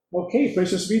Okay,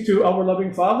 praises be to our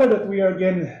loving Father that we are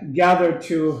again gathered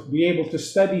to be able to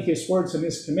study His words and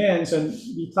His commands. And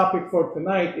the topic for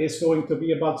tonight is going to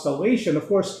be about salvation. Of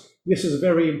course, this is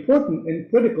very important and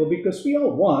critical because we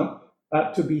all want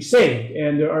to be saved.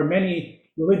 And there are many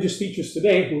religious teachers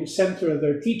today who center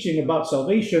their teaching about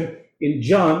salvation in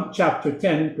John chapter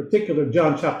 10, in particular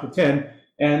John chapter 10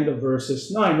 and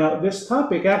verses 9. Now, this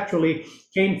topic actually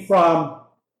came from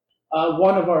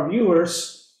one of our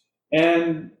viewers,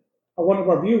 and one of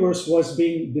our viewers was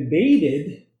being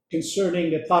debated concerning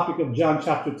the topic of John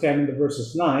chapter 10 and the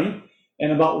verses 9,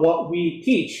 and about what we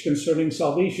teach concerning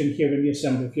salvation here in the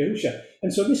Assembly of Yahushua.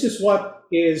 And so this is what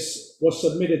was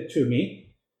submitted to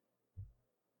me.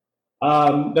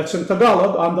 That's in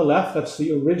Tagalog on the left. That's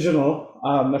the original.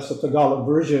 That's the Tagalog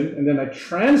version. And then I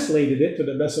translated it to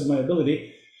the best of my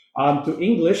ability to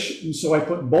English. And so I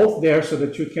put both there so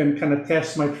that you can kind of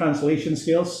test my translation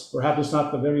skills. Perhaps it's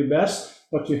not the very best,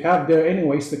 but you have there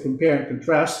anyways to compare and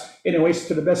contrast. Anyways,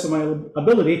 to the best of my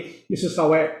ability, this is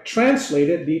how I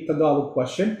translated the Tagalog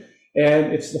question.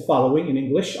 And it's the following in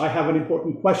English. I have an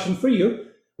important question for you,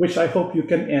 which I hope you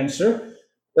can answer,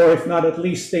 or if not, at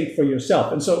least think for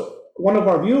yourself. And so one of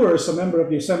our viewers, a member of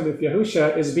the Assembly of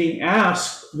Yahushua, is being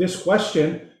asked this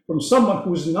question from someone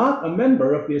who's not a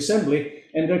member of the Assembly,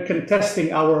 and they're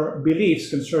contesting our beliefs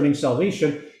concerning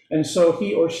salvation. And so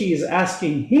he or she is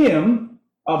asking him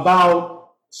about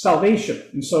salvation.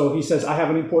 And so he says, I have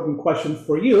an important question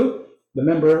for you, the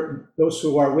member, those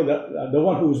who are with the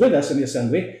one who is with us in the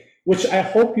Assembly, which I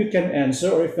hope you can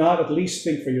answer, or if not, at least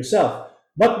think for yourself.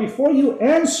 But before you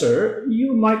answer,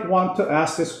 you might want to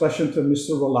ask this question to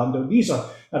Mr. Rolando Dizon.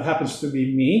 That happens to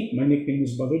be me. My nickname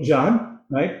is Brother John,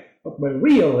 right? But my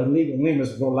real and legal name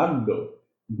is Rolando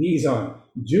Dizon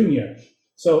Jr.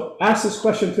 So ask this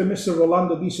question to Mr.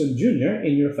 Rolando Dizon Jr.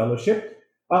 in your fellowship.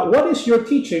 What is your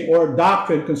teaching or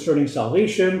doctrine concerning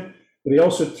salvation? Do they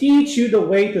also teach you the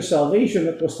way to salvation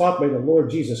that was taught by the Lord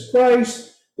Jesus Christ?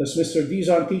 Does Mr.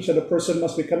 Dizon teach that a person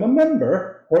must become a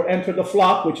member or enter the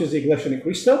flock, which is the Iglesia Ni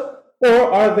Cristo?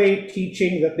 Or are they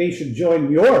teaching that they should join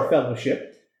your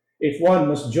fellowship? If one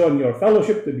must join your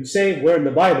fellowship to be saved, where in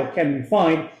the Bible can we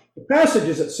find the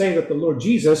passages that say that the Lord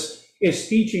Jesus is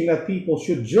teaching that people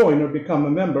should join or become a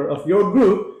member of your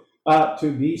group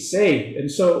to be saved?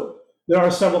 And so there are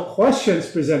several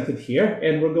questions presented here,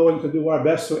 and we're going to do our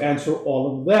best to answer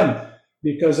all of them.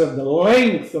 Because of the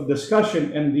length of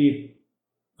discussion and the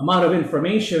amount of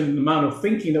information, the amount of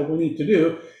thinking that we need to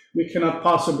do, we cannot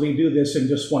possibly do this in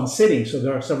just one sitting. So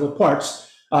there are several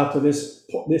parts to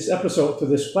this episode, to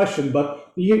this question.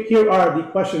 But here are the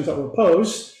questions that were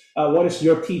posed. What is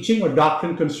your teaching or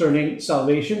doctrine concerning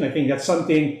salvation? I think that's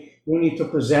something we need to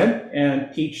present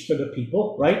and teach to the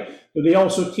people, right? Do they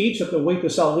also teach that the way to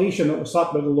salvation that was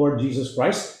taught by the Lord Jesus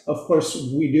Christ? Of course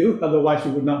we do, otherwise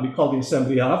we would not be called the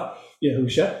Assembly of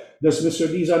Yahushua. Does Mr.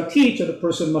 Dizon teach that a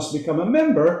person must become a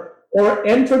member or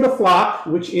enter the flock,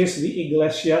 which is the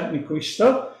Iglesia Ni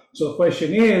Cristo? So the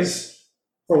question is,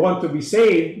 for one to be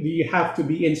saved, do you have to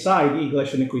be inside the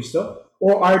Iglesia Ni Cristo?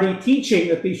 Or are they teaching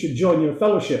that they should join your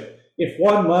fellowship? If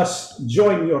one must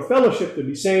join your fellowship to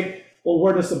be saved, well,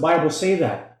 where does the Bible say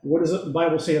that? Where does the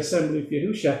Bible say, Assembly of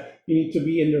Yahushua, you need to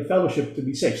be in their fellowship to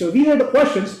be saved? So these are the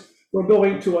questions we're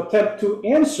going to attempt to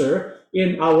answer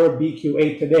in our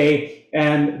BQA today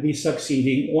and the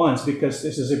succeeding ones, because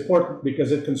this is important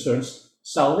because it concerns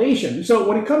salvation. So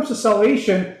when it comes to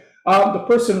salvation, the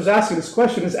person who's asking this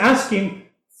question is asking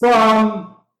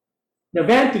from the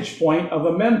vantage point of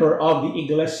a member of the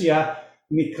Iglesia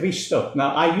Ni Cristo.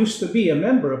 Now, I used to be a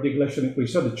member of the Iglesia Ni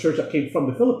Cristo, the church that came from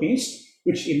the Philippines,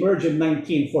 which emerged in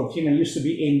 1914. I used to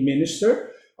be a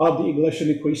minister of the Iglesia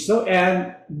Ni Cristo.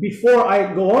 And before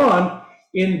I go on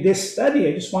in this study,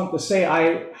 I just want to say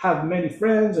I have many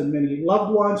friends and many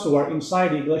loved ones who are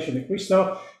inside the Iglesia Ni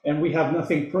Cristo, and we have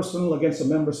nothing personal against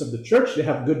the members of the church. They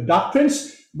have good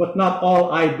doctrines, but not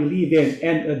all I believe in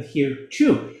and adhere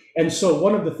to. And so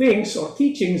one of the things or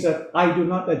teachings that I do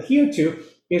not adhere to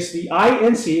is the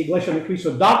INC, Iglesia Ni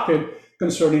Cristo doctrine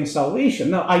concerning salvation.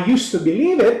 Now, I used to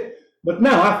believe it, but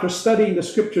now after studying the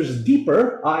scriptures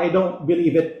deeper, I don't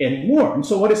believe it anymore. And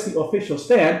so what is the official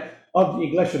stand of the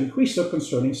Iglesia Ni Cristo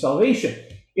concerning salvation?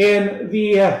 In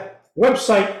the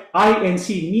website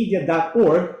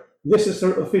incmedia.org, this is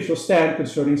their official stand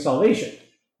concerning salvation.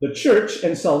 The church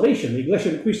and salvation, the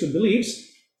Iglesia Ni Cristo believes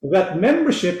that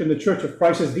membership in the Church of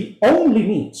Christ is the only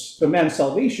means to man's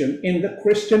salvation in the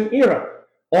Christian era.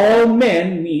 All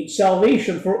men need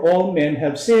salvation, for all men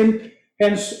have sinned,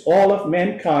 hence all of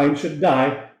mankind should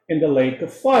die in the lake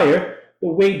of fire, the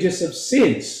wages of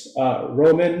sins.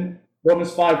 Romans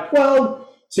 5:12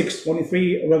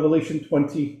 6:23, Revelation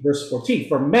 20, verse 14.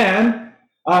 For man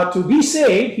to be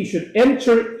saved, he should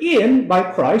enter in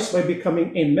by Christ by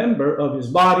becoming a member of his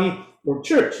body or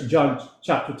church. John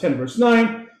chapter 10, verse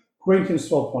 9, Corinthians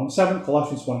 12:7,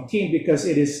 Colossians 1:18, because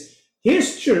it is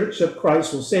his church that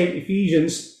Christ will save.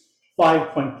 Ephesians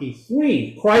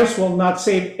 5:23. Christ will not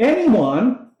save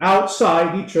anyone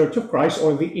outside the Church of Christ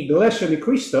or the Iglesia ni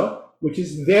Cristo, which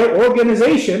is their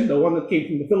organization, the one that came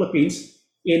from the Philippines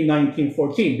in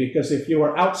 1914. Because if you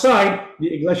were outside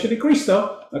the Iglesia ni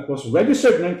Cristo, that was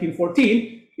registered in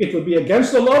 1914, it would be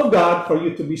against the law of God for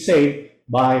you to be saved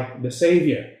by the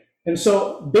Savior. And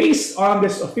so based on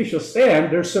this official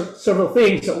stand, there's several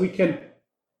things that we can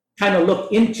kind of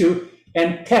look into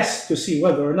and test to see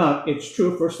whether or not it's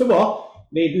true. First of all,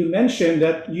 they do mention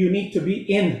that you need to be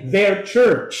in their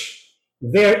church,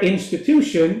 their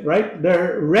institution, right?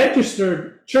 Their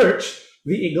registered church,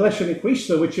 the Iglesia ni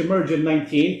Cristo, which emerged in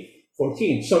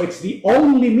 1914. So it's the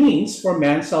only means for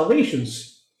man's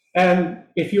salvations. And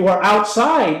if you are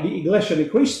outside the Iglesia ni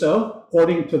Cristo,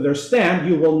 according to their stand,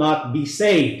 you will not be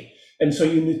saved. And so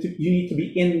you need to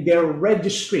be in their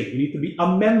registry. You need to be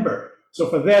a member. So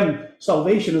for them,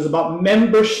 salvation is about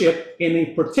membership in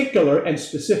a particular and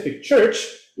specific church,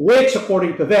 which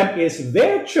according to them is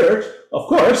their church, of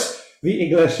course, the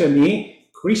Iglesia ni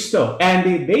Cristo. And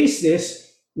they base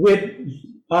this with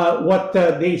what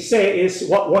they say is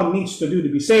what one needs to do to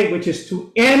be saved, which is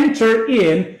to enter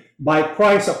in by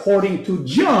Christ according to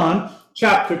John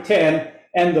chapter 10,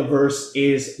 and the verse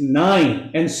is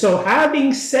 9. And so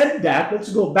having said that,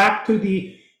 let's go back to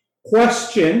the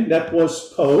question that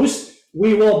was posed.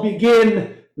 We will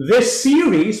begin this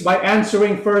series by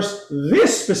answering first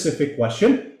this specific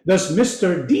question. Does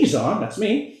Mr. Dizon, that's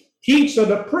me, teach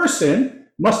that a person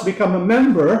must become a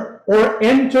member or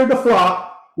enter the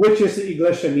flock, which is the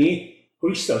Iglesia ni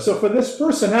Cristo? So for this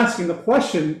person asking the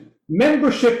question,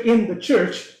 membership in the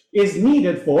church is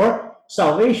needed for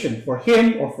salvation. For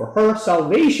him or for her,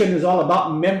 salvation is all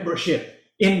about membership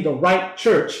in the right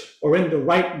church or in the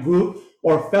right group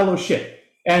or fellowship.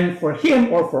 And for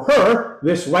him or for her,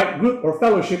 this right group or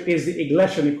fellowship is the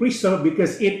Iglesia ni Cristo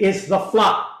because it is the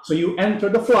flock. So you enter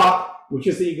the flock, which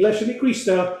is the Iglesia ni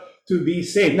Cristo, to be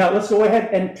saved. Now let's go ahead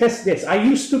and test this. I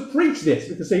used to preach this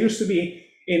because I used to be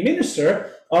a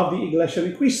minister of the Iglesia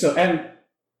ni Cristo. And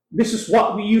this is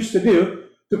what we used to do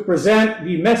to present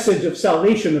the message of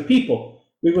salvation to people.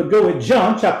 We would go with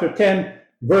John chapter 10,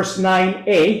 verse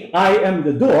 9a, I am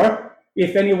the door.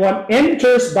 If anyone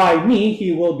enters by me,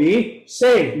 he will be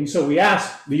saved. And so we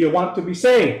ask, do you want to be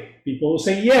saved? People will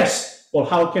say yes. Well,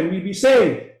 how can we be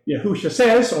saved? Yahushua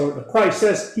says, or the Christ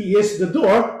says, he is the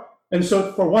door. And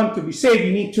so for one to be saved,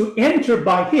 you need to enter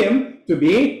by him to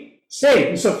be saved.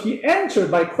 And so if you enter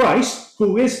by Christ,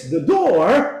 who is the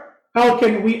door, how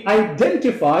can we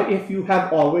identify if you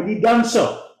have already done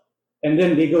so? And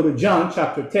then they go to John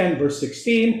chapter 10, verse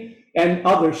 16, and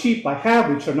other sheep I have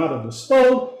which are not of this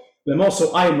fold, them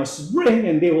also I must bring,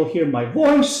 and they will hear my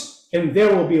voice, and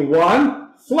there will be one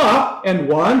flock and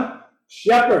one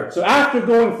shepherd. So after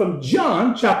going from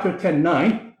John chapter 10,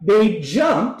 9, they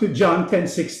jump to John 10,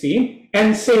 16,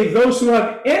 and say those who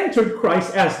have entered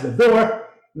Christ as the door,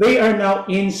 they are now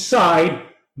inside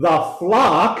the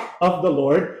flock of the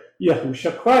Lord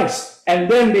Yahushua Christ. And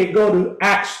then they go to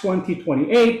Acts 20,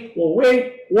 28. Well,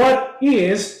 wait, what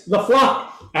is the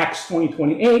flock? Acts 20,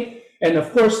 28. And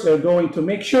of course, they're going to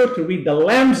make sure to read the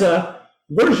Lamza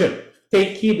version.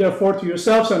 Take heed, therefore, to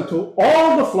yourselves and to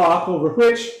all the flock over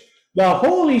which the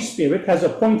Holy Spirit has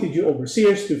appointed you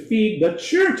overseers to feed the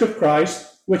church of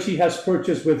Christ, which he has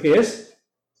purchased with his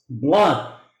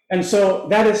blood. And so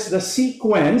that is the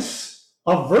sequence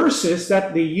of verses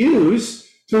that they use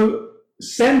to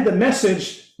send the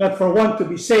message that for one to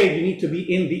be saved, you need to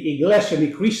be in the Iglesia ni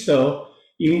Cristo.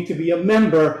 You need to be a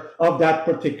member of that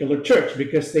particular church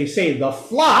because they say the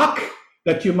flock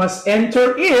that you must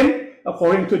enter in,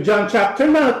 according to John chapter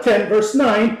 10, verse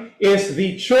 9, is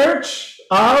the church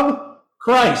of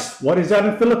Christ. What is that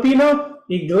in Filipino?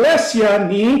 Iglesia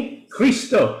ni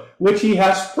Cristo, which he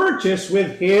has purchased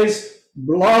with his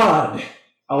blood.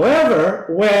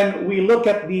 However, when we look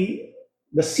at the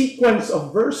sequence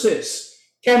of verses,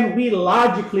 can we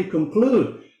logically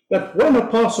conclude that when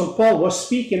Apostle Paul was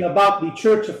speaking about the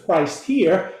church of Christ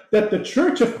here, that the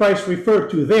church of Christ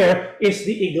referred to there is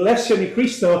the Iglesia ni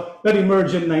Cristo that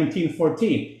emerged in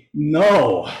 1914?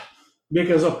 No,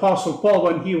 because Apostle Paul,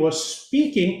 when he was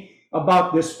speaking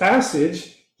about this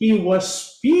passage, he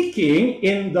was speaking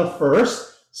in the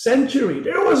first century.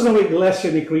 There was no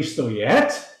Iglesia ni Cristo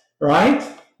yet, right?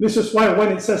 This is why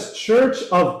when it says Church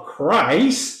of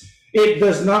Christ, it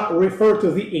does not refer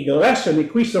to the Iglesia ni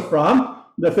Cristo from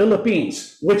the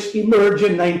Philippines, which emerged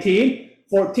in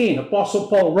 1914. Apostle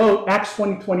Paul wrote Acts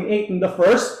 20:28 in the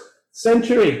first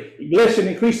century. Iglesia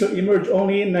ni Cristo emerged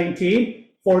only in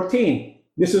 1914.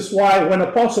 This is why when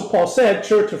Apostle Paul said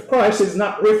Church of Christ is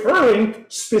not referring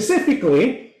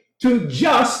specifically to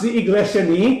just the Iglesia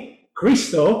ni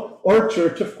Cristo or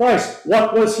Church of Christ.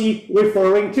 What was he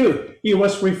referring to? He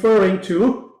was referring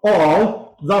to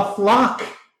all the flock,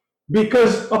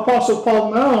 because Apostle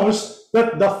Paul knows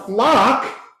that the flock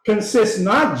consists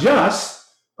not just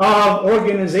of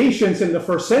organizations in the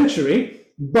first century,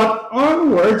 but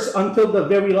onwards until the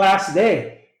very last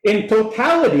day. In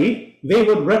totality, they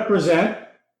would represent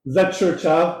the Church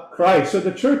of Christ. So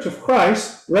the Church of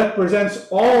Christ represents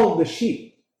all the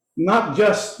sheep, not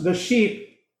just the sheep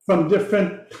from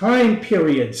different time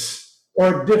periods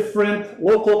or different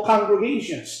local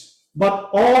congregations, but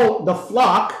all the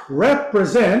flock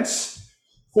represents,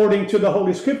 according to the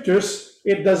Holy Scriptures,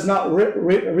 it does not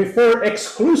refer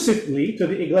exclusively to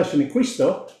the Iglesia ni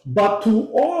Cristo, but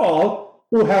to all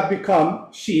who have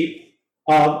become sheep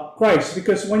of Christ.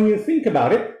 Because when you think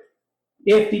about it,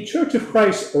 if the Church of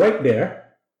Christ right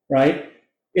there, right,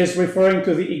 is referring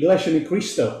to the Iglesia ni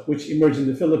Cristo, which emerged in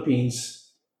the Philippines,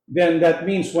 then that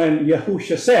means when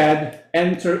Yahushua said,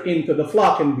 enter into the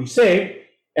flock and be saved,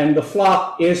 and the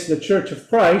flock is the Church of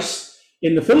Christ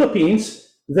in the Philippines,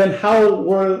 then how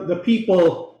were the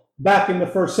people back in the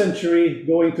first century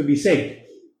going to be saved?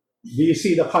 Do you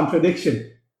see the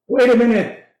contradiction? Wait a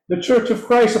minute. The Church of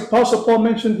Christ, Apostle Paul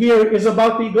mentioned here, is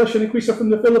about the Iglesia ni Cristo from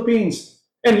the Philippines.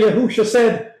 And Yahushua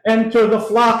said, enter the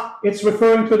flock. It's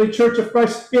referring to the Church of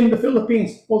Christ in the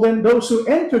Philippines. Well, then those who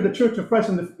entered the Church of Christ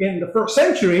in the first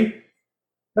century,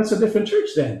 that's a different church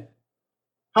then.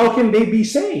 How can they be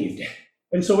saved?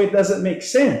 And so it doesn't make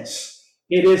sense.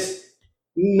 It is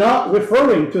not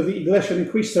referring to the Iglesia ni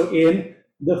Cristo in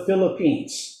the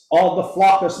Philippines. All the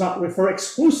flock does not refer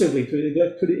exclusively to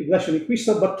the Iglesia ni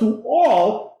Cristo, but to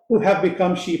all who have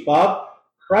become sheep of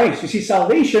Christ. You see,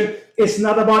 salvation is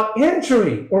not about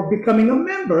entering or becoming a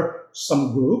member,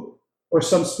 some group or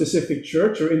some specific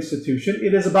church or institution.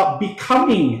 It is about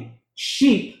becoming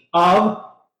sheep of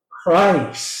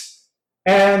Christ.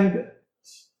 And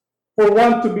for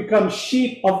one to become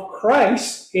sheep of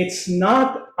Christ, it's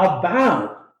not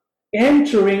about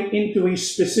entering into a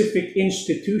specific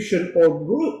institution or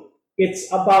group. It's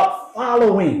about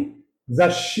following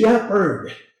the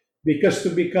shepherd. Because to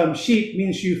become sheep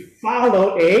means you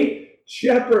follow a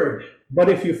shepherd. But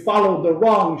if you follow the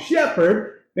wrong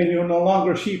shepherd, then you're no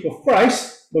longer sheep of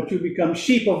Christ, but you become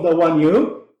sheep of the one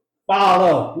you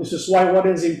follow. This is why what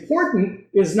is important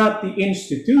is not the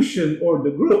institution or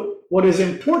the group. What is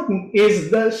important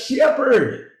is the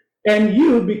shepherd, and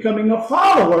you becoming a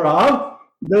follower of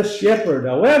the shepherd.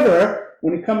 However,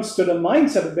 when it comes to the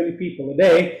mindset of many people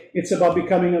today, it's about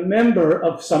becoming a member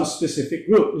of some specific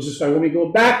group. This is why when we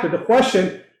go back to the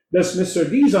question, does Mr.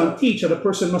 Dizon teach that a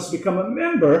person must become a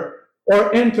member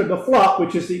or enter the flock,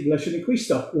 which is the Iglesia ni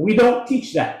Cristo? We don't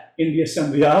teach that in the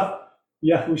Assembly of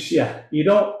Yahushua. You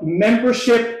don't,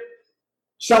 membership,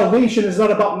 salvation is not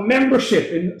about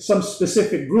membership in some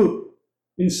specific group,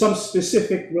 in some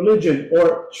specific religion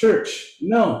or church.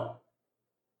 No.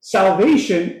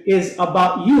 Salvation is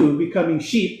about you becoming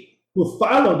sheep who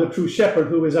follow the true shepherd,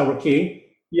 who is our King,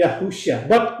 Yahushua.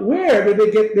 But where did they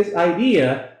get this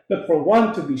idea that for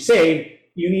one to be saved,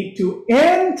 you need to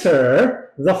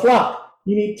enter the flock?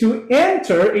 You need to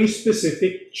enter a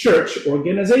specific church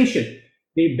organization.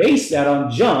 They base that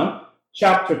on John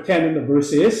chapter 10 and the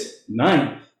verses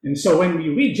 9. And so when we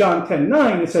read John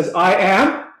 10:9, it says, I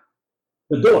am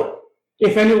the door.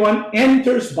 If anyone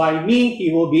enters by me,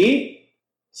 he will be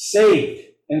saved.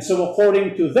 And so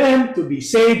according to them, to be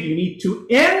saved, you need to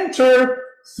enter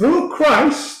through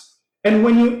Christ. And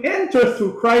when you enter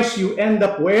through Christ, you end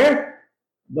up where?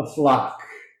 The flock.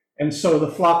 And so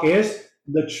the flock is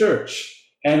the church.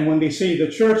 And when they say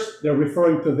the church, they're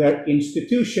referring to their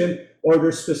institution or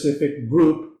their specific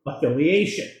group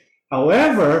affiliation.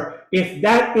 However, if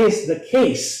that is the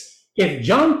case, if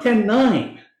John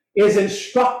 10:9 is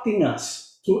instructing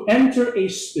us to enter a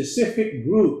specific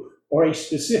group or a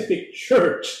specific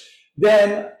church,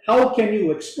 then how can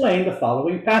you explain the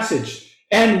following passage?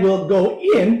 And we'll go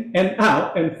in and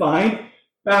out and find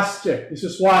pasture. This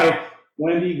is why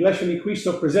when the Iglesia ni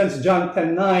Cristo presents John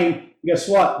 10:9, guess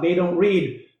what? They don't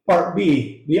read part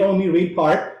B. They only read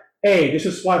part A. This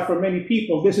is why for many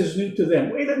people, this is new to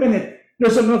them. Wait a minute.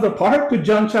 There's another part to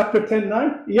John chapter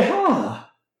 10:9? Yeah.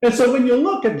 And so when you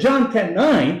look at John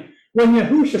 10:9, when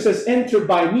Yahushua says, enter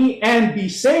by me and be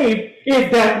saved, if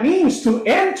that means to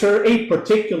enter a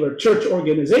particular church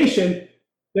organization,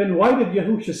 then why did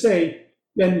Yahushua say,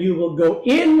 then you will go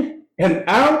in and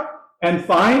out and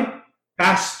find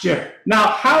pasture. Now,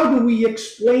 how do we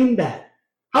explain that?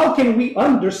 How can we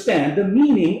understand the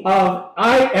meaning of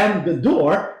I am the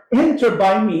door, enter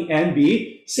by me and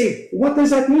be saved? What does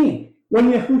that mean?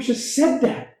 When Yahushua said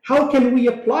that, how can we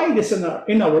apply this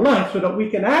in our life so that we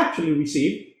can actually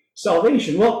receive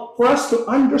salvation? Well, for us to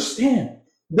understand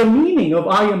the meaning of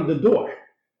I am the door,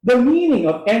 the meaning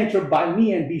of enter by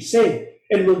me and be saved,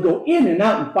 and we'll go in and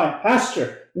out and find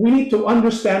pasture, we need to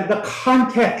understand the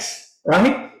context,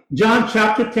 right? John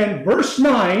chapter 10, verse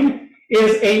 9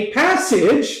 is a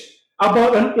passage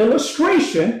about an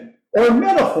illustration or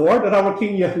metaphor that our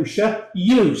King Yahushua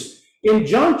used. In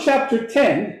John chapter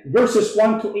 10, verses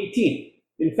 1 to 18.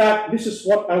 In fact, this is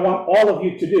what I want all of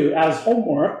you to do as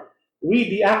homework.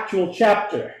 Read the actual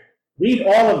chapter. Read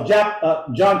all of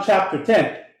John chapter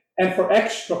 10. And for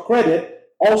extra credit,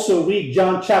 also read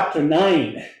John chapter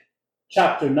 9.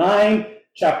 Chapter 9,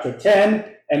 chapter 10.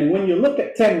 And when you look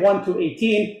at 10, 1 to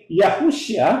 18,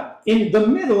 Yahushua, in the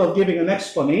middle of giving an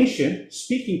explanation,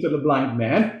 speaking to the blind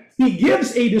man, he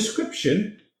gives a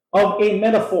description of a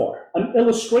metaphor, an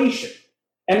illustration.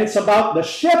 And it's about the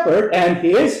shepherd and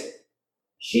his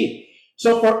sheep.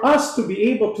 So for us to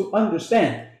be able to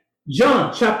understand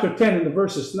John chapter 10 and the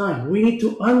verses 9, we need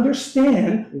to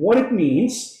understand what it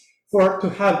means to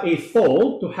have a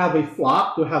fold, to have a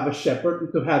flock, to have a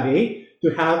shepherd, and to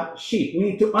have sheep. We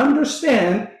need to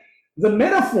understand the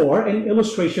metaphor and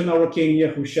illustration our King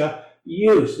Yahushua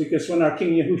used, because when our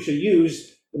King Yahushua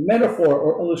used the metaphor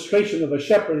or illustration of a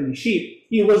shepherd and sheep,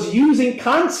 he was using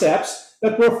concepts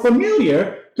that were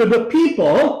familiar to the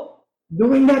people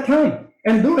during that time.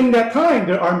 And during that time,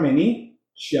 there are many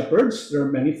shepherds, there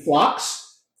are many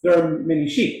flocks, there are many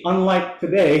sheep. Unlike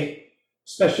today,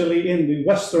 especially in the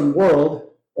Western world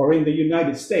or in the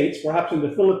United States, perhaps in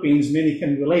the Philippines, many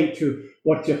can relate to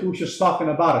what Yahushua is talking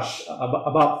about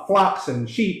flocks and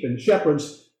sheep and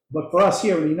shepherds. But for us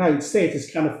here in the United States,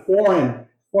 it's kind of foreign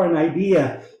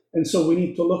idea. And so we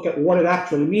need to look at what it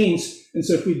actually means. And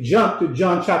so if we jump to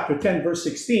John chapter 10, verse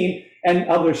 16, and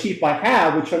other sheep I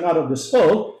have, which are not of this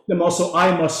fold, them also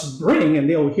I must bring, and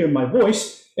they will hear my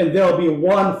voice, and there will be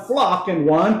one flock and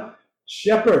one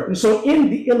shepherd. And so in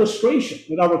the illustration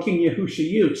that our King Yahushua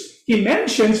used, he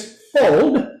mentions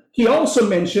fold, he also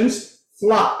mentions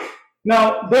flock.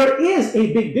 Now, there is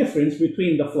a big difference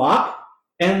between the flock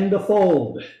and the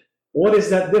fold. What is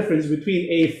that difference between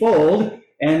a fold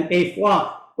and a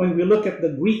flock? When we look at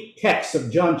the Greek text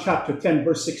of John chapter 10,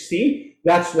 verse 16,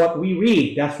 that's what we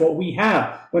read. That's what we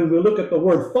have. When we look at the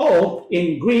word fold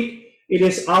in Greek, it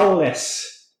is aules.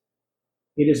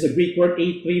 It is the Greek word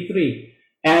 833.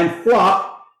 And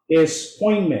flock is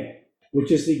poime,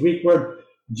 which is the Greek word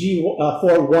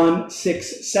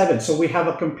G4167. So we have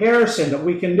a comparison that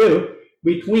we can do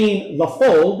between the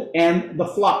fold and the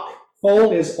flock.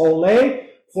 Fold is ole,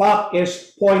 flock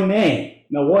is poime.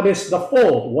 Now, what is the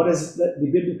fold? What is the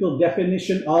biblical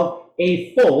definition of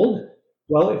a fold?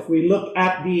 Well, if we look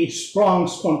at the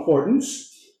Strong's Concordance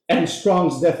and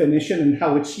Strong's definition and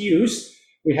how it's used,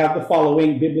 we have the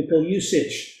following biblical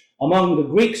usage. Among the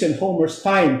Greeks in Homer's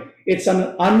time, it's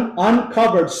an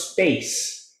uncovered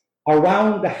space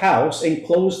around the house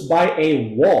enclosed by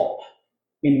a wall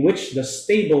in which the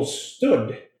stables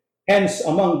stood. Hence,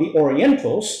 among the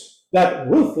Orientals, that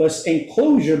roofless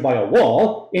enclosure by a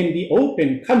wall in the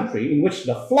open country in which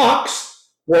the flocks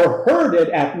were herded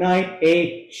at night,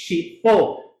 a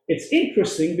sheepfold. It's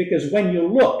interesting because when you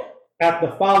look at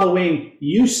the following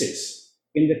uses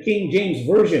in the King James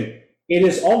Version, it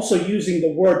is also using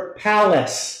the word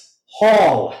palace,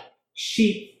 hall,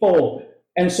 sheepfold.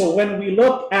 And so when we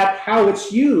look at how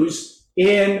it's used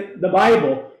in the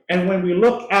Bible, and when we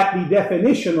look at the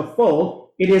definition of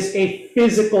fold, it is a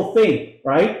physical thing,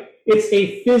 right? It's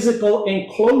a physical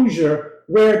enclosure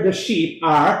where the sheep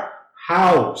are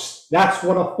housed. That's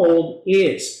what a fold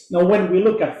is. Now, when we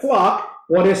look at flock,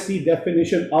 what is the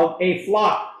definition of a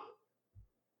flock?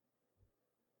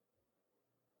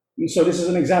 And so this is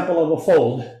an example of a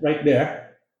fold right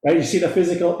there. Right? You see the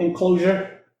physical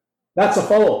enclosure? That's a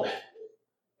fold.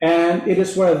 And it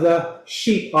is where the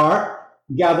sheep are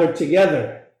gathered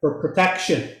together for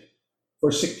protection,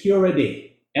 for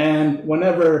security. And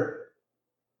whenever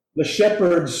the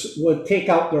shepherds would take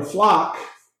out their flock,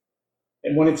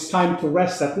 and when it's time to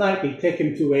rest at night, they take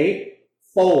them to a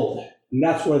fold. And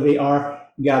that's where they are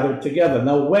gathered together.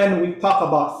 Now, when we talk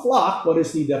about flock, what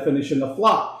is the definition of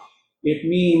flock? It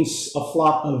means a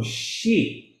flock of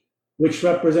sheep, which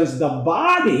represents the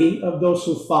body of those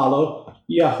who follow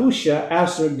Yahushua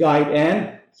as their guide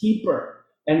and keeper.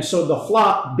 And so the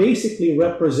flock basically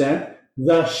represent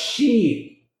the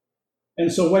sheep.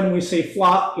 And so when we say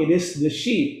flock, it is the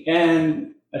sheep.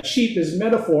 And a sheep is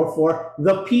metaphor for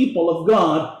the people of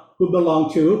God who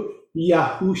belong to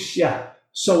Yahushua.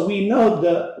 So we know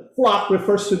the flock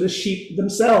refers to the sheep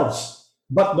themselves,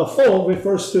 but the fold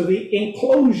refers to the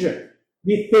enclosure,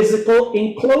 the physical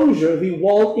enclosure, the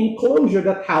walled enclosure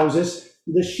that houses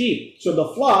the sheep. So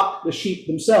the flock, the sheep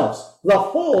themselves. The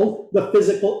fold, the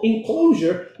physical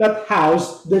enclosure that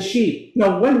housed the sheep.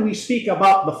 Now, when we speak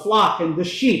about the flock and the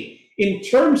sheep, in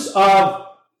terms of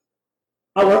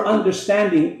our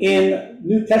understanding in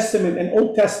New Testament and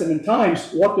Old Testament times,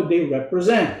 what do they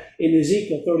represent? In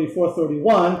Ezekiel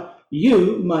 34:31,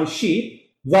 you, my sheep,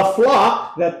 the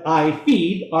flock that I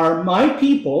feed are my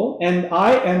people, and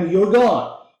I am your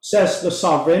God, says the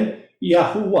sovereign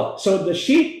Yahuwah. So the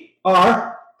sheep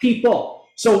are people.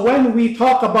 So when we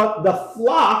talk about the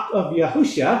flock of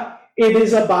Yahushua, it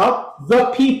is about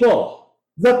the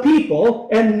people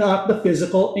and not the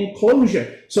physical enclosure.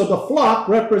 So the flock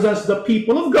represents the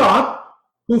people of God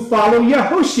who follow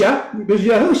Yahushua, because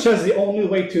Yahushua is the only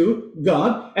way to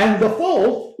God, and the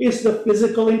fold is the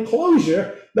physical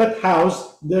enclosure that housed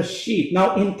the sheep.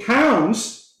 Now, in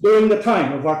towns during the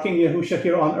time of our King Yahushua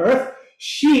here on earth,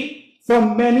 sheep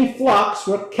from many flocks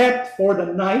were kept for the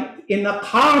night in a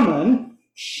common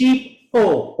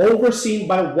sheepfold, overseen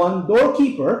by one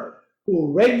doorkeeper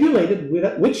who regulated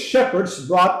which shepherds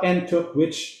brought and took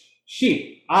which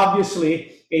sheep.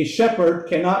 Obviously, a shepherd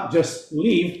cannot just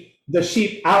leave the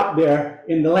sheep out there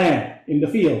in the land, in the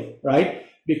field, right?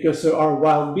 Because there are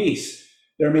wild beasts.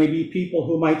 There may be people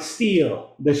who might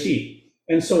steal the sheep.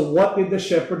 And so what did the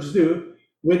shepherds do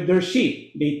with their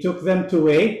sheep? They took them to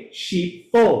a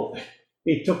sheepfold.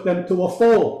 They took them to a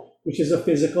fold, which is a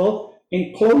physical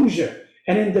enclosure.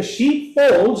 And in the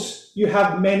sheepfolds, you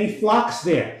have many flocks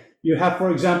there. You have, for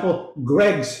example,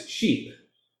 Greg's sheep.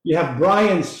 You have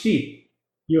Brian's sheep.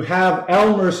 You have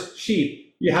Elmer's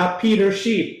sheep. You have Peter's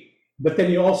sheep. But then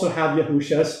you also have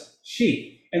Yahushua's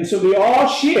sheep. And so they all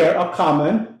share a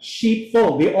common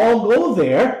sheepfold. They all go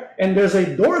there, and there's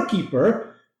a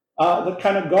doorkeeper that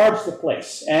kind of guards the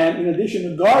place. And in addition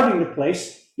to guarding the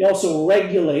place, he also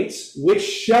regulates which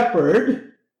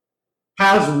shepherd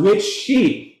has which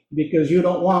sheep, because you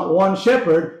don't want one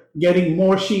shepherd getting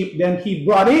more sheep than he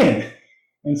brought in.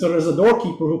 And so there's a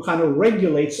doorkeeper who kind of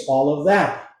regulates all of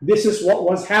that. This is what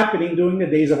was happening during the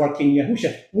days of our King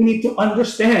Yahushua. We need to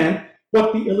understand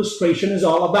what the illustration is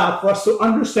all about for us to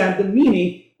understand the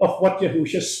meaning of what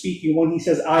Yahushua is speaking when he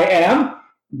says, I am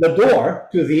the door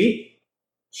to the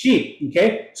sheep.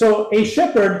 Okay? So a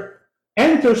shepherd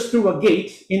enters through a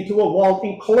gate into a walled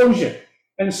enclosure.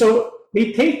 And so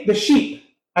they take the sheep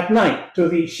at night to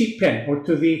the sheep pen or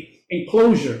to the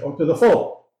enclosure or to the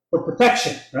fold for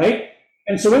protection, right?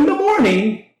 And so in the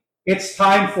morning, it's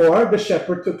time for the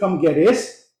shepherd to come get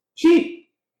his sheep.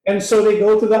 And so they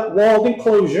go to that walled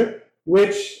enclosure,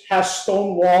 which has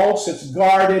stone walls. It's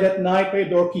guarded at night by a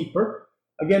doorkeeper,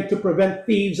 again, to prevent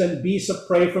thieves and beasts of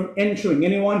prey from entering.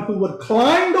 Anyone who would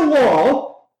climb the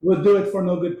wall would do it for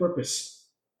no good purpose.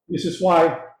 This is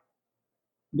why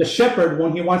the shepherd,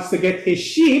 when he wants to get his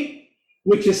sheep,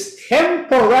 which is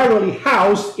temporarily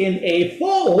housed in a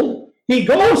fold, he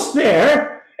goes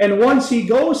there, and once he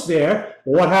goes there,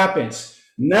 what happens?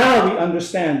 Now we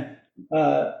understand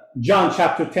John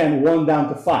chapter 10, 1 down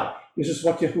to 5. This is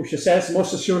what Yahushua says,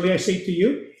 most assuredly I say to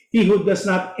you, he who does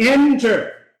not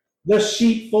enter the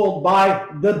sheepfold by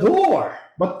the door,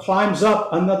 but climbs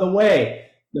up another way,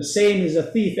 the same is a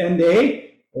thief and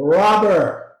a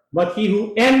robber. But he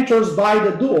who enters by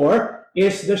the door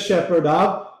is the shepherd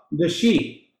of the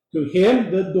sheep. To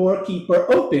him the doorkeeper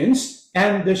opens,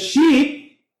 and the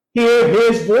sheep hear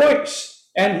his voice,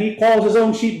 and he calls his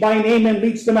own sheep by name and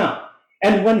leads them out.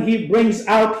 And when he brings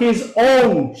out his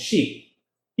own sheep,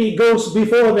 he goes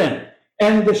before them,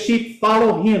 and the sheep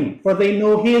follow him, for they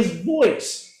know his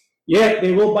voice. Yet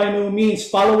they will by no means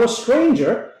follow a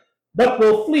stranger, but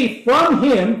will flee from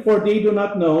him, for they do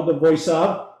not know the voice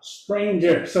of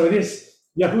stranger. So it is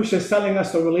Yahushua is telling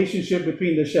us the relationship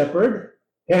between the shepherd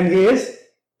and his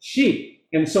sheep.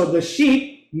 And so the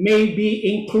sheep may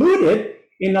be included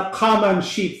in a common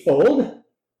sheepfold,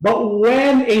 but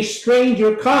when a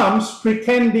stranger comes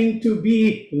pretending to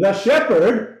be the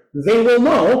shepherd, they will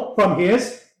know from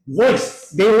his voice.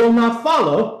 They will not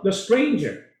follow the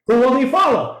stranger. Who will they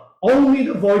follow? Only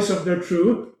the voice of their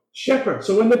true shepherd.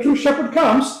 So when the true shepherd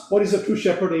comes, what is the true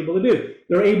shepherd able to do?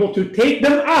 They're able to take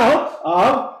them out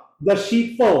of the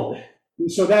sheepfold.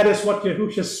 And so that is what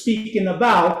Yahushua is speaking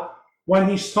about when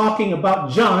he's talking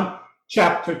about John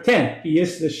chapter 10. He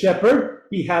is the shepherd.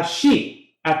 He has sheep.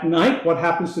 At night, what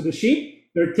happens to the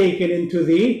sheep? They're taken into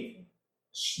the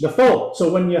the fold.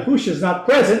 So when Yahusha is not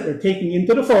present, they're taking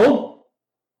into the fold,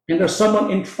 and there's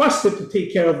someone entrusted to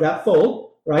take care of that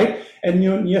fold, right? And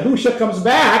when Yahusha comes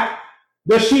back,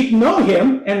 the sheep know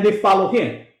him and they follow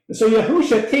him. And so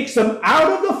Yahusha takes them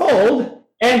out of the fold,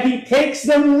 and he takes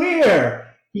them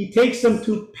where? He takes them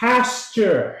to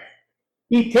pasture.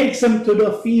 He takes them to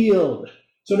the field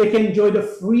so they can enjoy the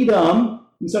freedom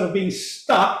instead of being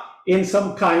stuck in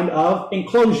some kind of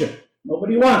enclosure.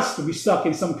 Nobody wants to be stuck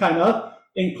in some kind of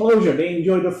enclosure. They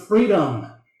enjoy the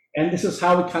freedom. And this is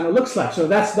how it kind of looks like. So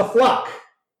that's the flock.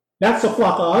 That's the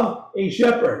flock of a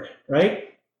shepherd, right?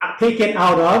 Taken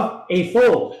out of a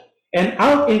fold. And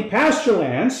out in pasture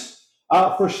lands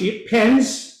for sheep,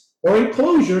 pens or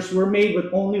enclosures were made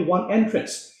with only one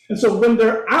entrance. And so when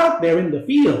they're out there in the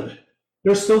field,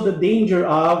 there's still the danger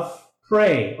of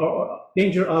prey or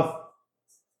danger of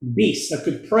beasts that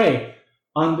could prey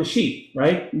on the sheep,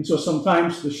 right? And so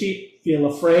sometimes the sheep feel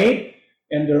afraid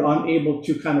and they're unable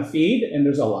to kind of feed, and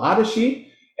there's a lot of sheep.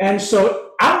 And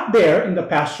so out there in the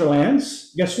pasture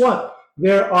lands, guess what?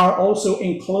 There are also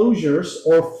enclosures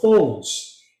or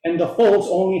folds, and the folds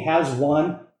only has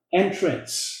one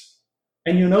entrance.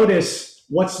 And you notice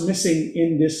what's missing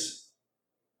in this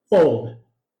fold.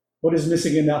 What is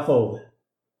missing in that fold?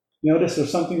 You notice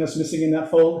there's something that's missing in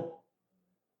that fold?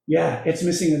 Yeah, it's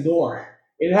missing a door.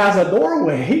 It has a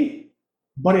doorway,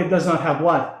 but it does not have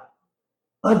what?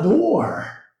 A door.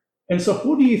 And so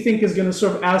who do you think is going to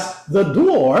serve as the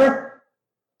door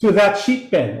to that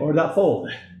sheep pen or that fold?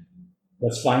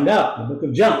 Let's find out. The book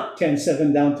of John,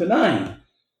 10:7 down to 9.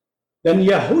 Then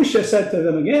Yahusha said to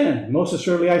them again, most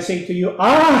assuredly I say to you,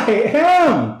 I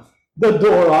am the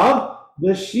door of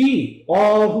the sheep.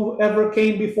 All who ever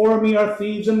came before me are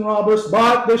thieves and robbers,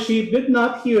 but the sheep did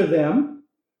not hear them.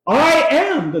 I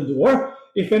am the door.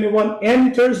 If anyone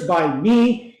enters by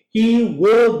me, he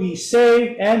will be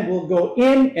saved and will go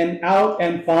in and out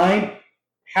and find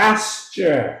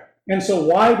pasture. And so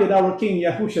why did our King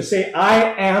Yahusha say,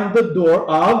 I am the door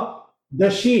of the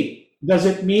sheep? Does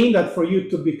it mean that for you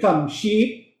to become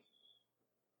sheep,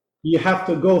 you have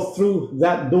to go through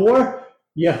that door?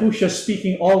 Yahusha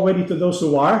speaking already to those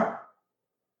who are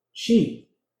sheep.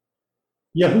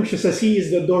 Yahusha says he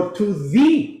is the door to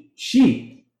the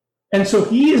sheep. And so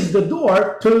he is the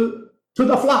door to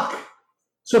the flock.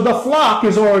 So the flock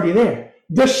is already there.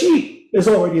 The sheep is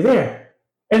already there.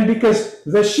 And because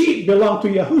the sheep belong to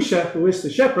Yahusha, who is the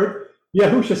shepherd,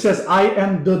 Yahusha says, I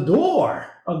am the door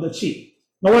of the sheep.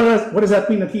 Now, what does that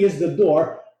mean that he is the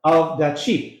door of that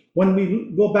sheep? When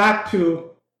we go back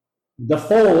to the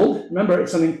fold, remember,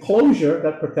 it's an enclosure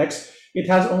that protects. It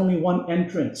has only one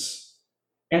entrance.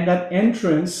 And that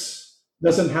entrance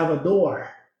doesn't have a door.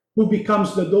 Who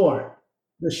becomes the door?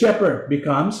 The shepherd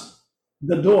becomes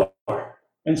the door.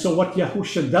 And so what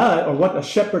Yahusha does, or what a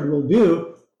shepherd will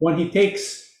do when he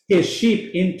takes his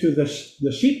sheep into the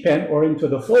sheep pen or into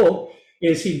the fold,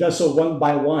 is he does so one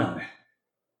by one.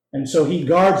 And so he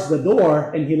guards the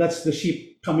door and he lets the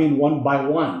sheep come in one by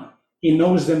one. He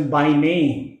knows them by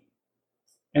name.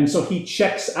 And so he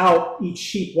checks out each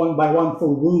sheep one by one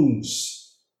for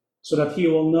wounds so that he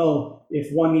will know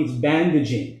if one needs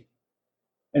bandaging.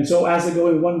 And so as they go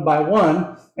in one by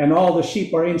one and all the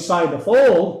sheep are inside the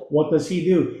fold, what does he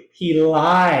do? He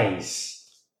lies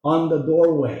on the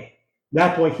doorway.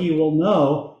 That way he will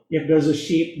know if there's a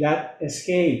sheep that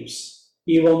escapes.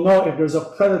 He will know if there's a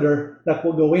predator that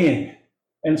will go in.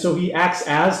 And so he acts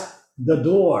as the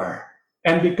door.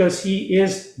 And because he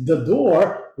is the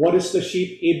door, what is the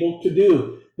sheep able to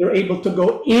do? They're able to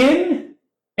go in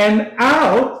and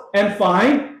out and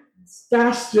find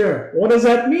pasture. What does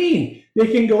that mean? They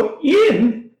can go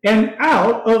in and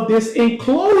out of this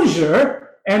enclosure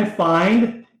and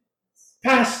find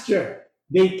pasture.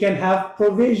 They can have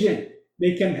provision.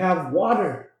 They can have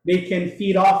water. They can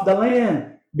feed off the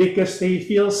land because they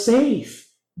feel safe.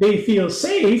 They feel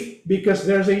safe because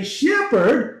there's a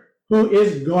shepherd who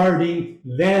is guarding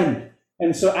them.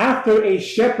 And so after a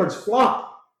shepherd's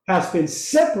flock has been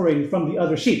separated from the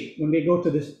other sheep, when they go to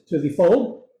the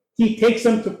fold, he takes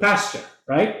them to pasture,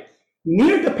 right?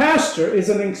 Near the pasture is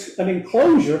an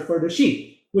enclosure for the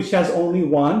sheep, which has only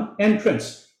one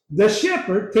entrance. The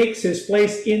shepherd takes his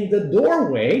place in the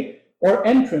doorway or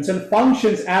entrance and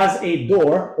functions as a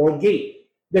door or gate.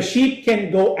 The sheep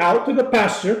can go out to the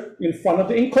pasture in front of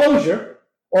the enclosure,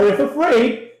 or if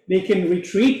afraid, they can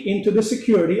retreat into the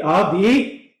security of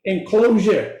the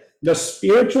enclosure. The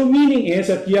spiritual meaning is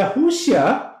that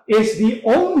Yahusha is the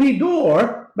only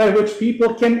door by which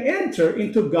people can enter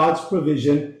into God's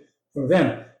provision for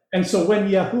them. And so when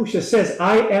Yahusha says,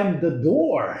 I am the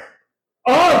door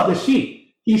of the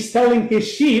sheep, he's telling his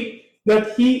sheep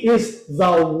that he is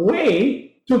the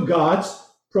way to God's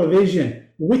provision,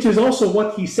 which is also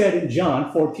what he said in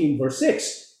John 14, verse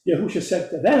 6. Yahushua said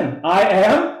to them, I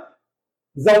am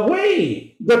the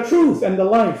way, the truth, and the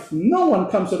life. No one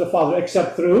comes to the Father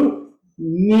except through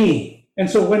me. And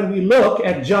so when we look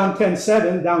at John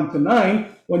 10:7 down to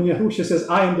 9, when Yahushua says,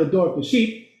 I am the door of the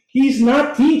sheep, he's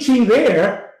not teaching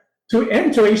there to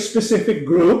enter a specific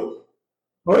group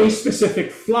or a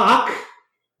specific flock,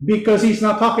 because he's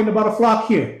not talking about a flock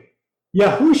here.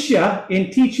 Yahushua,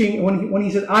 in teaching, when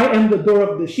he said, I am the door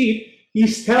of the sheep,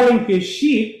 he's telling his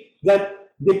sheep that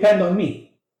depend on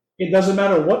me. It doesn't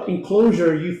matter what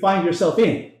enclosure you find yourself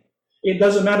in. It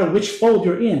doesn't matter which fold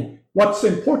you're in. What's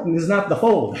important is not the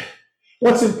fold.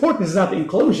 What's important is not the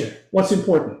enclosure. What's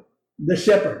important? The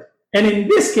shepherd. And in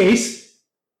this case,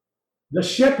 the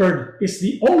shepherd is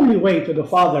the only way to the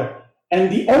Father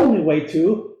and the only way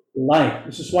to life.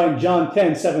 This is why in John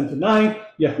 10:7-9,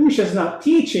 Yahushua is not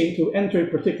teaching to enter a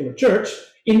particular church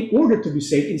in order to be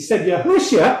saved. Instead,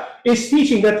 Yahushua is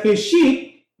teaching that his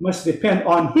sheep must depend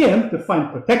on him to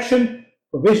find protection,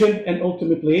 provision, and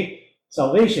ultimately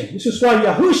salvation. This is why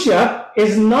Yahushua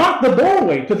is not the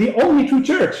doorway to the only true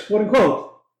church, quote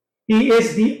unquote. He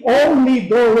is the only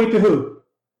doorway to who?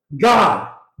 God.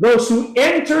 Those who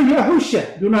enter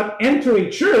Yahushua do not enter a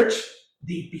church,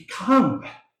 they become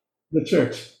the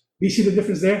church. Do you see the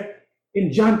difference there?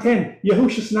 In John 10,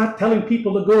 Yahushua is not telling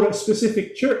people to go to a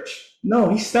specific church. No,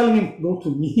 he's telling them, go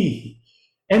to me.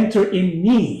 Enter in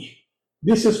me.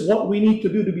 This is what we need to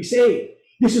do to be saved.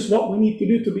 This is what we need to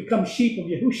do to become sheep of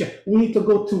Yahushua. We need to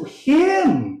go to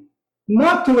him,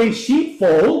 not to a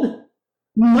sheepfold,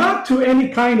 not to any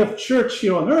kind of church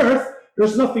here on earth.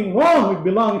 There's nothing wrong with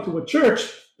belonging to a church.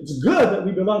 It's good that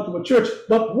we belong to a church.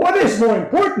 But what is more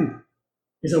important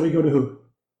is that we go to who?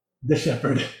 The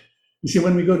shepherd. You see,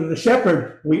 when we go to the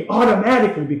shepherd, we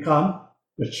automatically become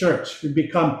the church. We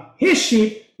become his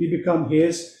sheep. We become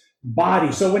his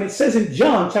body. So when it says in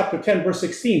John chapter 10, verse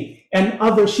 16, and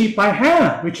other sheep I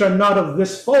have, which are not of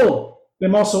this fold,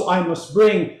 them also I must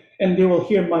bring, and they will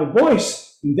hear my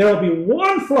voice. And there will be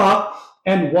one flock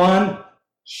and one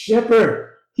shepherd.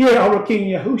 Here our King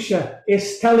Yahushua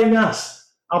is telling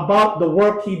us about the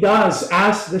work he does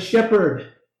as the shepherd.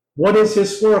 What is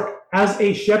his work as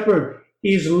a shepherd?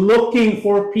 He's looking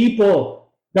for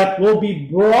people that will be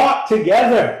brought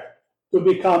together to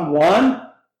become one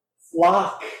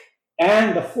flock.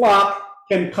 And the flock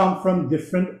can come from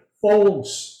different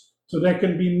folds. So there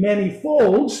can be many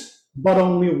folds, but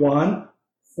only one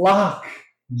flock.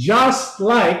 Just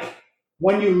like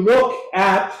when you look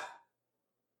at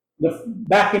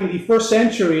back in the first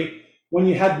century, when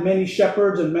you had many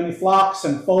shepherds and many flocks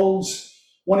and folds,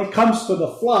 when it comes to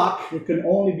the flock, there can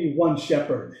only be one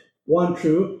shepherd, one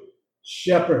true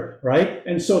shepherd, right?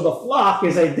 And so the flock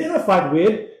is identified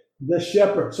with the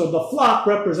shepherd. So the flock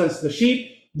represents the sheep.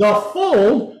 The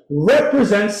fold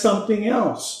represents something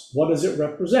else. What does it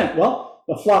represent? Well,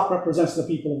 the flock represents the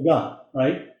people of God,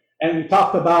 right? And we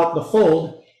talked about the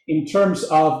fold in terms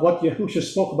of what Yahushua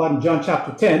spoke about in John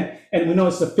chapter 10. And we know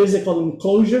it's the physical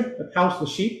enclosure that housed the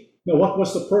sheep. Now, what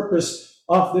was the purpose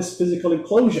of this physical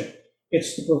enclosure?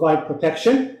 It's to provide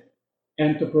protection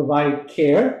and to provide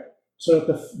care so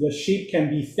that the sheep can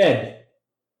be fed.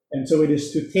 And so it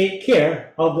is to take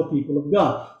care of the people of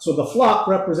God. So the flock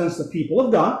represents the people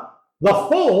of God. The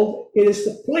fold is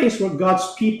the place where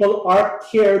God's people are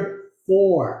cared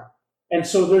for. And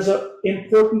so there's an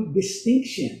important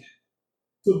distinction.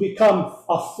 To become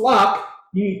a flock,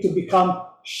 you need to become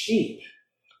sheep.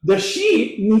 The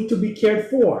sheep need to be cared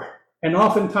for. And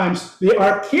oftentimes they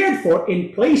are cared for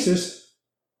in places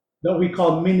that we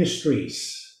call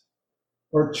ministries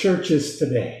or churches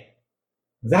today.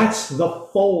 That's the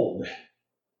fold.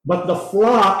 But the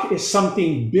flock is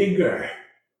something bigger,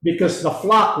 because the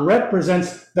flock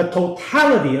represents the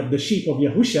totality of the sheep of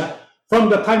Yahushua from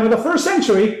the time of the first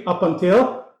century up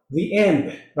until the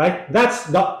end, right?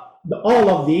 That's all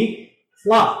of the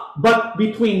flock. But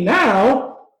between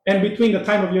now and between the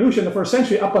time of Yahushua in the first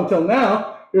century up until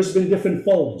now, there's been different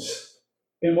folds.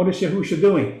 And what is Yahushua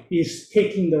doing? He's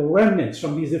taking the remnants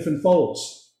from these different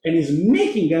folds and he's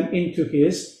making them into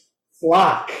his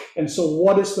flock. And so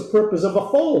what is the purpose of a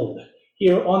fold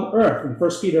here on earth? In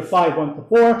 1 Peter 5,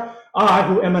 1-4, I,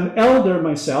 who am an elder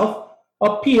myself,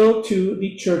 appeal to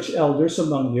the church elders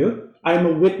among you. I am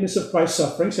a witness of Christ's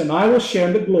sufferings, and I will share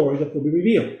in the glory that will be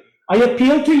revealed. I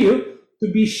appeal to you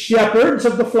to be shepherds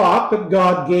of the flock that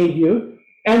God gave you,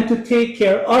 and to take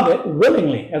care of it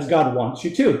willingly, as God wants you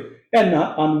to, and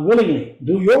not unwillingly.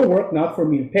 Do your work not for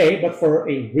mere pay, but for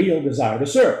a real desire to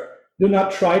serve. Do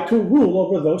not try to rule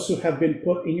over those who have been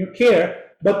put in your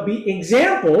care, but be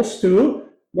examples to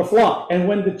the flock. And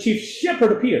when the chief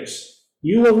shepherd appears,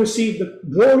 you will receive the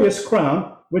glorious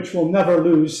crown, which will never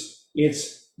lose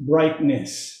its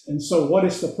brightness. And so what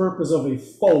is the purpose of a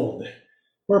fold?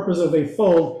 Purpose of a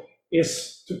fold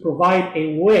is to provide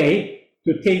a way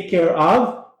to take care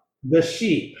of the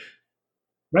sheep.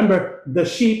 Remember, the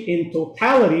sheep in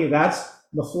totality, that's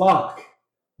the flock.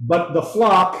 But the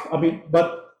flock,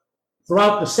 but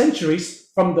throughout the centuries,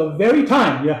 from the very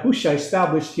time Yahusha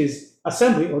established his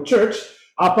assembly or church,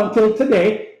 up until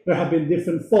today, there have been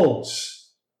different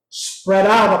folds spread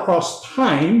out across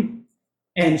time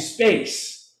and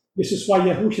space. This is why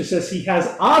Yahusha says he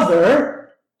has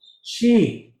other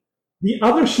sheep. The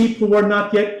other sheep who are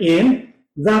not yet in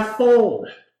that fold.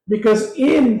 Because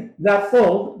in that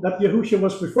fold that Yahusha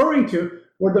was referring to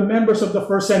were the members of the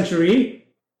first century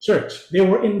church. They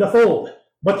were in the fold.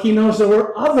 But he knows there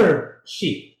were other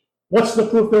sheep. What's the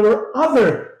proof there were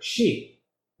other sheep?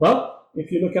 Well,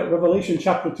 if you look at Revelation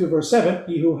chapter 2, verse 7,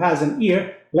 he who has an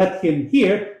ear, let him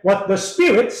hear what the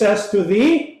Spirit says to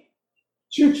the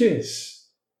churches.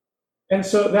 And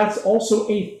so that's also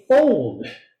a fold.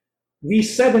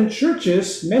 These 7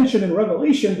 churches mentioned in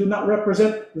Revelation do not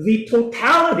represent the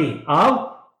totality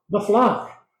of the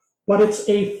flock, but it's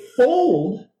a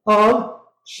fold of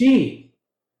sheep.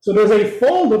 So there's a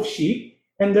fold of sheep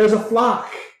and there's a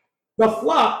flock. The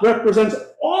flock represents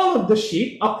all of the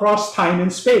sheep across time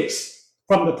and space,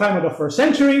 from the time of the first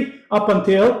century up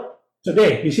until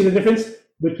today. You see the difference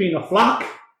between a flock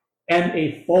and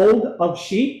a fold of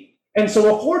sheep? And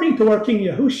so according to our King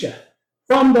Yahusha,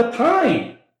 from the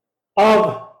time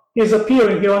of his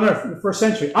appearing here on earth in the first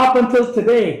century up until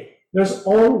today, there's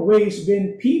always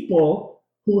been people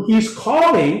who he's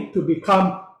calling to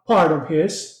become part of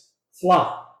his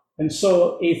flock. And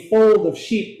so a fold of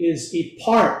sheep is a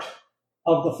part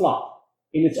of the flock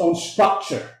in its own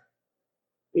structure,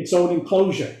 its own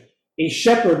enclosure. A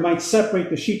shepherd might separate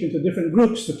the sheep into different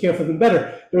groups to care for them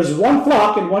better. There's one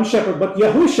flock and one shepherd, but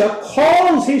Yahusha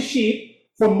calls his sheep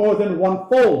from more than one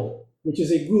fold, which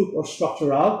is a group or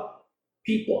structure of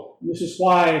people. This is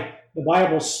why the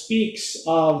Bible speaks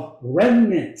of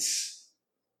remnants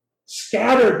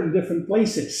scattered in different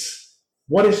places.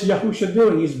 What is Yahusha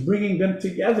doing? He's bringing them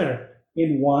together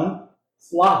in one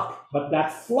flock. But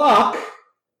that flock,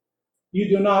 you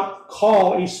do not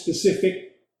call a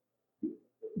specific,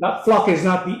 that flock is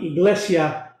not the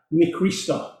Iglesia ni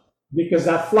Cristo, because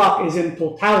that flock is in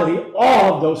totality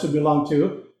all of those who belong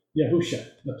to Yahusha,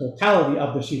 the totality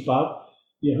of the sheep of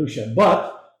Yahusha.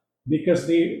 But because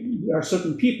there are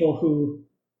certain people who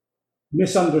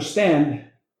misunderstand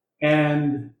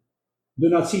and do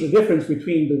not see the difference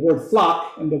between the word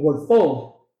flock and the word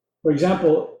fold. For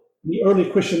example, the early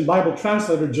Christian Bible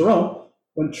translator Jerome,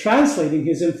 when translating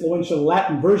his influential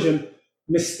Latin version,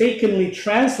 mistakenly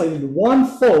translated one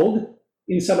fold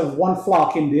instead of one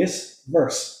flock in this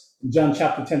verse, John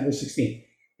chapter 10, verse 16.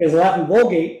 His Latin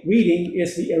Vulgate reading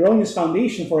is the erroneous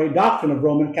foundation for a doctrine of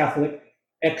Roman Catholic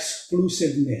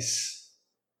exclusiveness.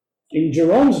 In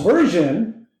Jerome's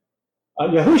version,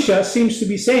 Yahusha seems to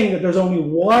be saying that there's only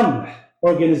one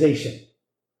organization,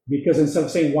 because instead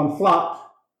of saying one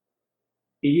flock,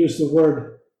 he used the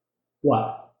word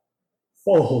what?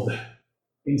 Fold,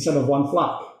 instead of one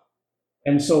flock.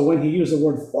 And so when he used the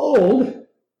word fold,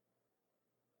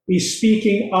 he's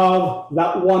speaking of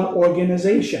that one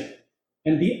organization.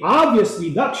 And the obvious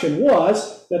deduction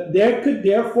was that there could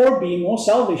therefore be no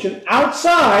salvation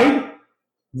outside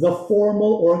the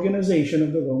formal organization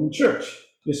of the Roman Church.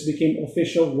 This became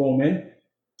official Roman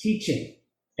teaching.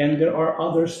 And there are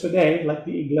others today, like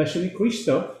the Iglesia ni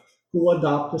Cristo, who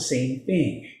adopt the same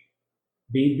thing.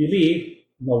 They believe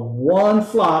the one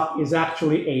flock is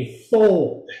actually a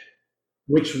fold,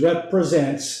 which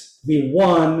represents the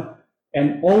one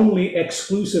and only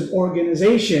exclusive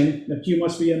organization that you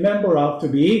must be a member of to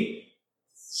be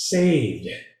saved.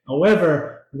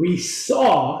 However, we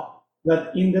saw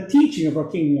that in the teaching of our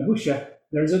King Yahusha,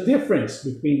 there's a difference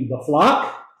between the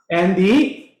flock and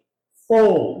the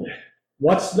fold.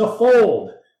 What's the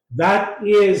fold? That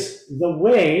is the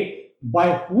way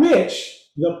by which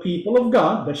the people of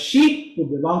God, the sheep who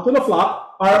belong to the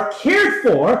flock, are cared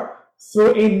for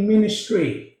through a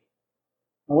ministry.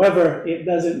 However, it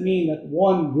doesn't mean that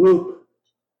one group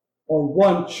or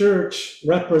one church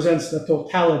represents the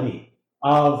totality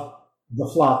of the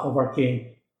flock of our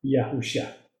King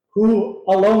Yahusha, who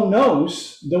alone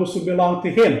knows those who belong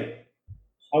to him,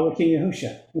 our King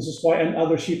Yahusha. This is why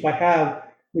other sheep I have,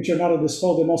 which are not of this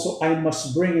fold, them also I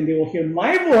must bring, and they will hear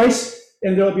my voice,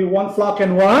 and there will be one flock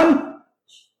and one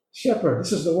shepherd.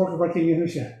 This is the work of our King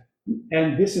Yahusha.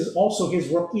 And this is also his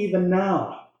work even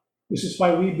now. This is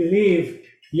why we believe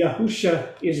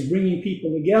Yahusha is bringing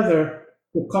people together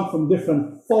who come from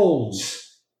different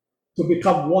folds to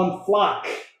become one flock.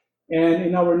 And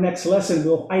in our next lesson,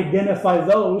 we'll identify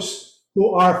those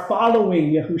who are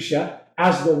following Yahusha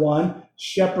as the one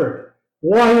shepherd.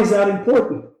 Why is that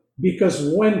important?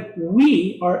 Because when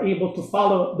we are able to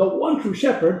follow the one true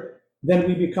shepherd, then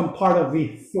we become part of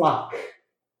the flock.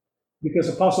 Because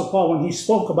Apostle Paul, when he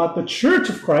spoke about the church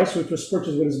of Christ, which was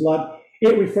purchased with his blood,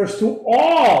 it refers to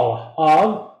all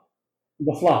of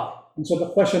the flock. And so the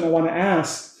question I want to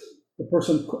ask, the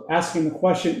person asking the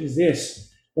question is this.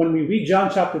 When we read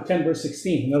John chapter 10, verse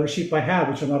 16, another sheep I have,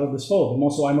 which are not of this fold, and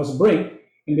also I must bring,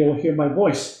 and they will hear my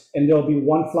voice, and there will be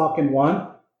one flock and one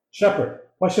shepherd.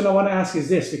 Question I want to ask is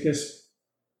this, because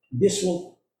this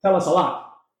will tell us a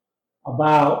lot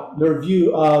about their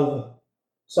view of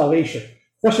salvation.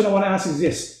 Question I want to ask is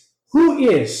this. Who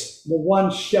is the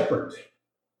one shepherd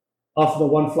of the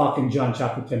one flock in John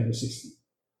chapter 10, verse 16?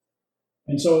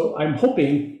 And so I'm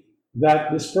hoping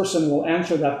that this person will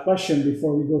answer that question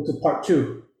before we go to part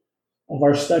 2 of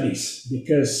our studies,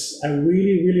 because I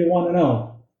really, really want to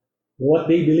know what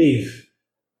they believe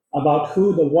about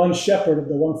who the one shepherd of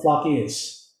the one flock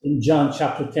is in John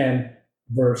chapter 10,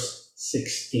 verse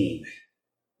 16.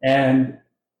 And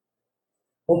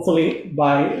hopefully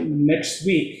by next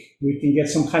week, we can get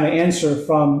some kind of answer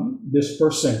from this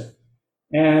person.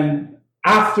 And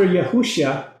after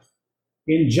Yahushua,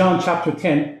 in John chapter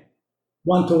 10,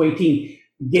 1 to 18,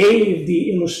 gave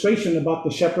the illustration about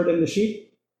the shepherd and the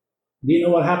sheep, do you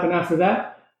know what happened after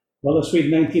that? Well, let's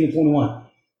read 19 and 21.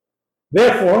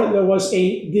 Therefore, there was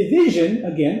a division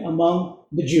again among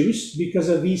the Jews because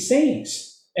of these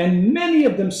sayings. And many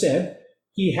of them said,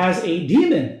 he has a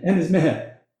demon and is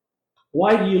mad.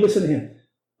 Why do you listen to him?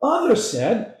 Others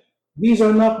said, these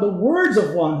are not the words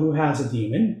of one who has a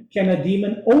demon. Can a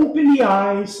demon open the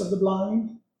eyes of the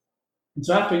blind? And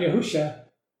so after Yahushua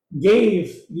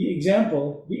gave the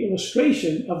example, the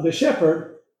illustration of the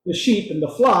shepherd, the sheep, and the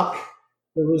flock,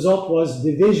 the result was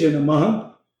division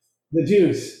among the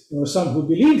Jews. There were some who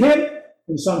believed him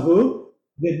and some who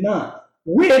did not.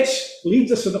 Which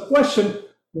leads us to the question,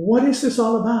 what is this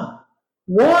all about?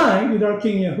 Why did our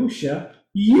King Yahushua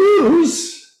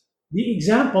use the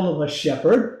example of a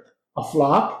shepherd, a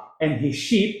flock, and his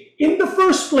sheep in the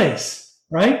first place,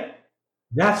 right?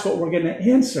 That's what we're going to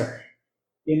answer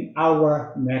in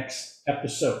our next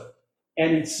episode.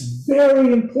 And it's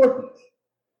very important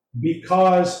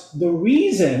because the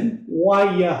reason why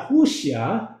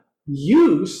Yahushua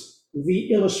used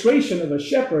the illustration of a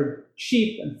shepherd,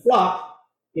 sheep, and flock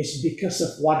is because of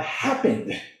what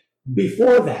happened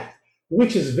before that,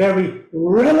 which is very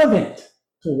relevant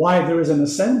to why there is an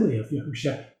assembly of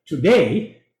Yahushua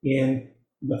today in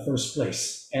the first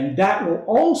place. And that will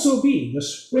also be the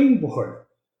springboard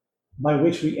by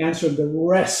which we answer the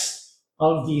rest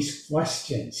of these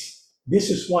questions. This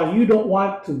is why you don't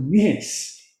want to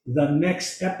miss the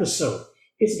next episode.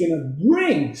 It's going to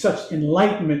bring such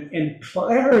enlightenment and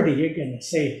clarity. You're going to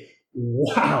say,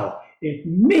 wow, it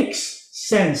makes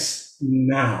sense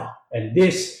now. And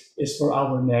this is for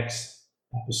our next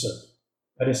episode.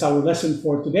 That is our lesson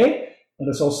for today. Let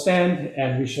us all stand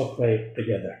and we shall pray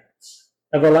together.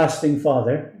 Everlasting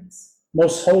Father,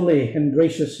 most holy and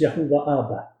gracious Yahuwah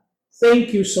Abba,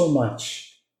 thank you so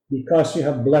much because you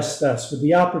have blessed us with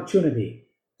the opportunity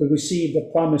to receive the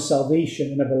promised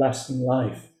salvation and everlasting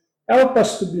life. Help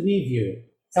us to believe you.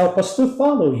 Help us to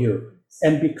follow you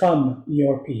and become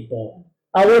your people.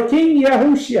 Our King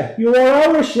Yahushua, you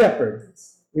are our shepherd.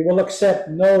 We will accept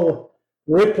no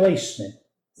replacement.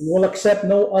 We will accept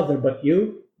no other but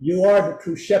you. You are the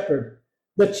true shepherd,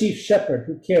 the chief shepherd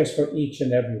who cares for each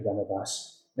and every one of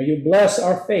us. May you bless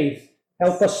our faith.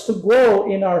 Help us to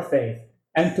grow in our faith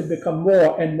and to become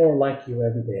more and more like you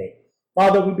every day.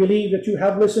 Father, we believe that you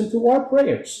have listened to our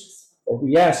prayers, for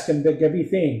we ask and beg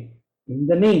everything in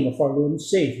the name of our Lord and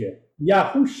Savior,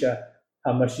 Yahushua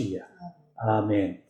HaMashiach. Amen.